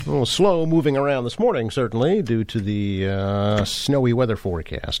A little slow moving around this morning, certainly, due to the snowy weather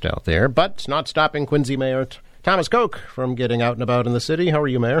forecast out there. But it's not stopping Quincy Mayor Thomas Koch from getting out and about in the city. How are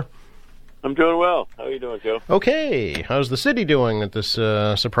you, Mayor? I'm doing well. How are you doing, Joe? Okay. How's the city doing at this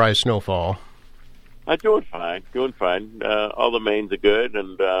surprise snowfall? Doing fine. All the mains are good,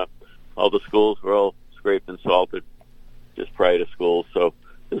 and all the schools were all scraped and salted just prior to school. So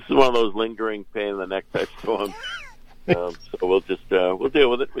this is one of those lingering pain in the neck type storms. So we'll deal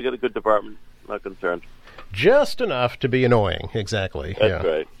with it. We got a good department. Not concerned. Just enough to be annoying. Exactly. That's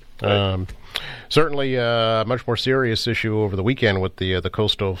right. Certainly a much more serious issue over the weekend with the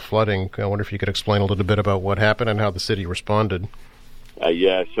coastal flooding. I wonder if you could explain a little bit about what happened and how the city responded.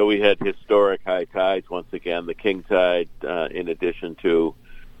 So we had historic high tides once again, the king tide, in addition to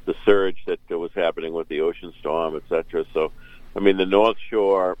the surge that was happening with the ocean storm, et cetera. So, I mean, the North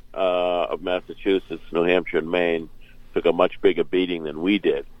Shore of Massachusetts, New Hampshire, and Maine took a much bigger beating than we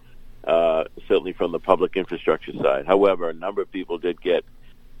did, certainly from the public infrastructure side. However, a number of people did get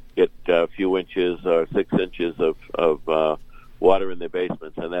a few inches or 6 inches of water in their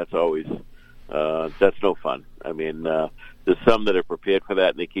basements, and that's always that's no fun. I mean, there's some that are prepared for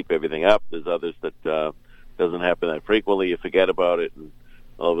that and they keep everything up. There's others that doesn't happen that frequently. You forget about it, and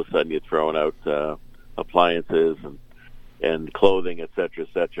all of a sudden you're throwing out appliances and clothing, et cetera,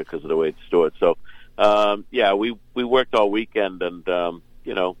 because of the way it's stored. So, we worked all weekend, and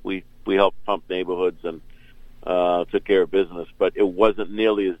we helped pump neighborhoods and took care of business, but it wasn't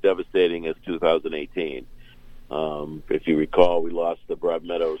nearly as devastating as 2018. If you recall, we lost the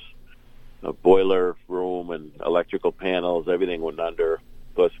Broadmeadows boiler room and electrical panels. Everything went under.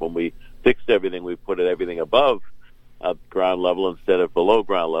 Of course, when we fixed everything, we put everything above ground level instead of below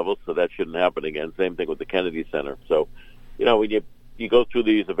ground level, so that shouldn't happen again. Same thing with the Kennedy Center. So, when you go through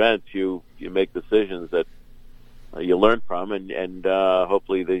these events, you make decisions that you learn from, and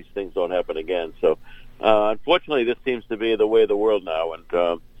hopefully these things don't happen again. So, unfortunately, this seems to be the way of the world now, and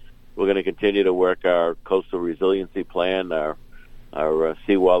we're going to continue to work our coastal resiliency plan, our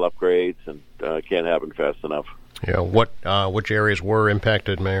seawall upgrades, and can't happen fast enough. Yeah, which areas were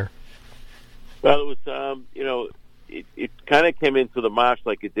impacted, Mayor? Well, it was, it kind of came into the marsh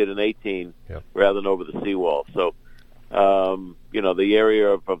like it did in 18, rather than over the seawall. So, the area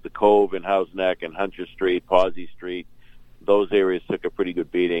of the Cove and Howe's Neck and Hunter Street, Pawsey Street, those areas took a pretty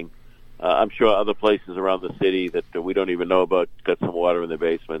good beating. I'm sure other places around the city that we don't even know about got some water in their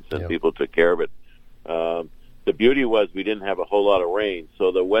basements, and people took care of it. The beauty was we didn't have a whole lot of rain,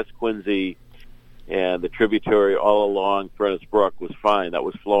 so the West Quincy and the tributary all along Furnace Brook was fine. That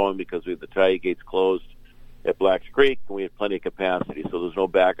was flowing because we had the tire gates closed at Blacks Creek, and we had plenty of capacity, so there's no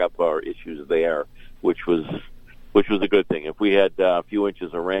backup or issues there, which was a good thing. If we had a few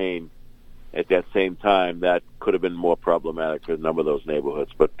inches of rain at that same time, that could have been more problematic for a number of those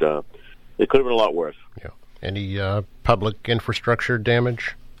neighborhoods, but it could have been a lot worse. Yeah. Any public infrastructure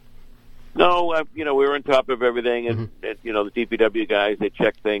damage? No, we were on top of everything, and the DPW guys, they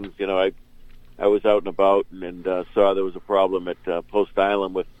checked things. I was out and about and saw there was a problem at Post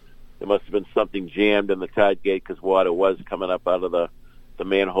Island there must have been something jammed in the tide gate because water was coming up out of the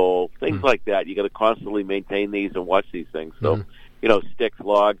manhole, things like that. You got to constantly maintain these and watch these things. So, sticks,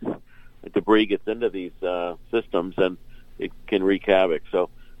 logs, debris gets into these systems, and it can wreak havoc. So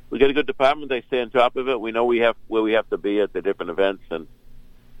we got a good department. They stay on top of it. We know where we have to be at the different events, and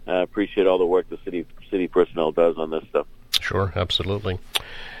appreciate all the work the city personnel does on this stuff. Sure, absolutely.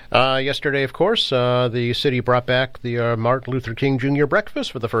 Yesterday, of course, the city brought back the Martin Luther King Jr.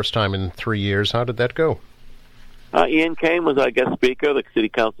 breakfast for the first time in 3 years. How did that go? Ian Kane was our guest speaker, the city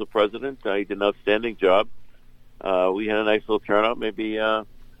council president. He did an outstanding job. We had a nice little turnout, maybe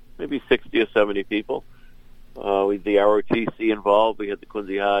 60 or 70 people. We had the ROTC involved. We had the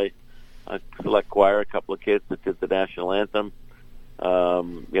Quincy High Select Choir, a couple of kids that did the national anthem.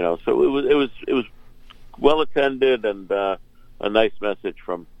 So it was well attended, and a nice message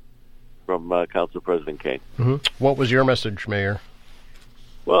from Council President Kane. Mm-hmm. What was your message, Mayor?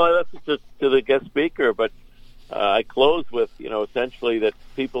 Well, that's to the guest speaker, but I closed with essentially that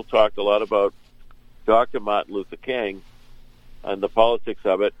people talked a lot about Dr. Martin Luther King and the politics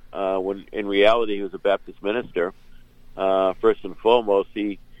of it, when in reality he was a Baptist minister. First and foremost,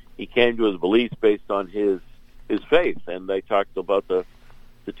 he came to his beliefs based on his faith, and they talked about the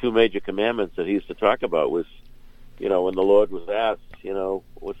two major commandments that he used to talk about was, when the Lord was asked,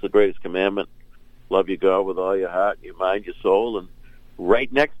 what's the greatest commandment? Love your God with all your heart, your mind, your soul, and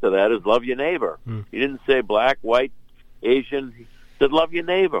right next to that is love your neighbor. He didn't say black, white, Asian. He said love your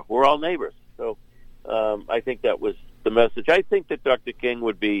neighbor. We're all neighbors. So I think that was the message. I think that Dr. King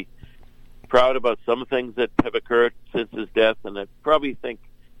would be proud about some things that have occurred since his death, and I probably think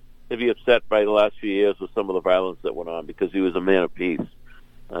to be upset by the last few years with some of the violence that went on, because he was a man of peace.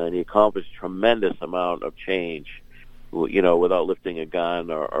 And he accomplished a tremendous amount of change, without lifting a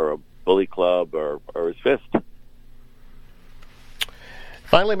gun or a bully club or his fist.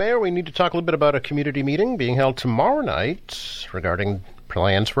 Finally, Mayor, we need to talk a little bit about a community meeting being held tomorrow night regarding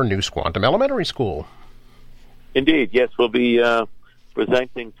plans for new Squantum Elementary School. Indeed, yes, we'll be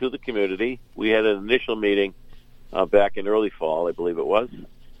presenting to the community. We had an initial meeting back in early fall, I believe it was,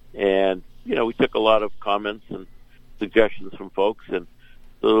 and we took a lot of comments and suggestions from folks, and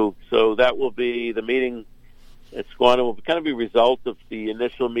so that will be the meeting at Squantum. Will kind of be a result of the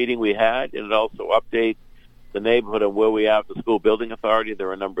initial meeting we had, and it also update the neighborhood and where we are at the school building authority. There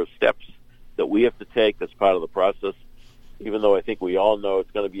are a number of steps that we have to take as part of the process. Even though I think we all know it's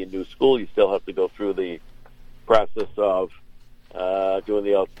going to be a new school, you still have to go through the process of doing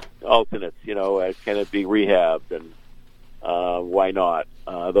the alternates. Can it be rehabbed, and why not?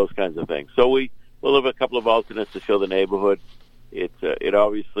 Those kinds of things. So we'll have a couple of alternates to show the neighborhood. It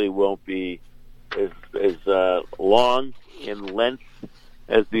obviously won't be as long in length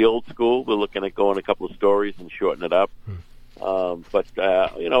as the old school. We're looking at going a couple of stories and shorten it up. But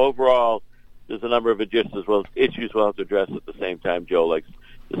overall, there's a number of issues we'll have to address at the same time, Joe. Like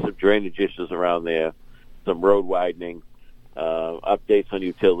there's some drainage issues around there, some road widening, updates on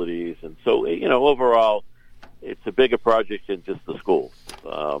utilities, and so overall, it's a bigger project than just the school.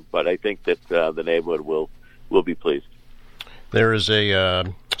 But I think that the neighborhood will be pleased. There is a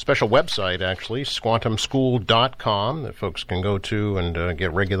special website, actually, squantumschool.com, that folks can go to and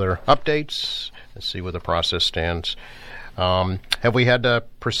get regular updates and see where the process stands. Have we had a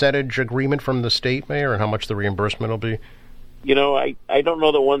percentage agreement from the state, Mayor, and how much the reimbursement will be? I don't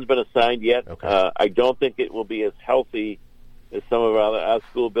know that one's been assigned yet. Okay. I don't think it will be as healthy as some of our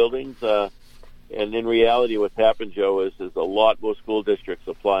school buildings. And in reality, what's happened, Joe, is there's a lot more school districts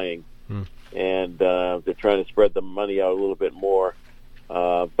applying, and they're trying to spread the money out a little bit more.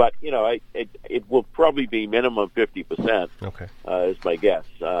 But it will probably be minimum 50%. Okay, is my guess.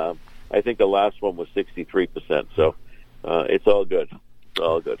 I think the last one was 63%. So it's all good. It's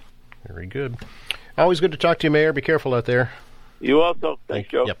all good. Very good. Always good to talk to you, Mayor. Be careful out there. You also. Thanks,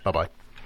 Joe. Yep. Bye-bye.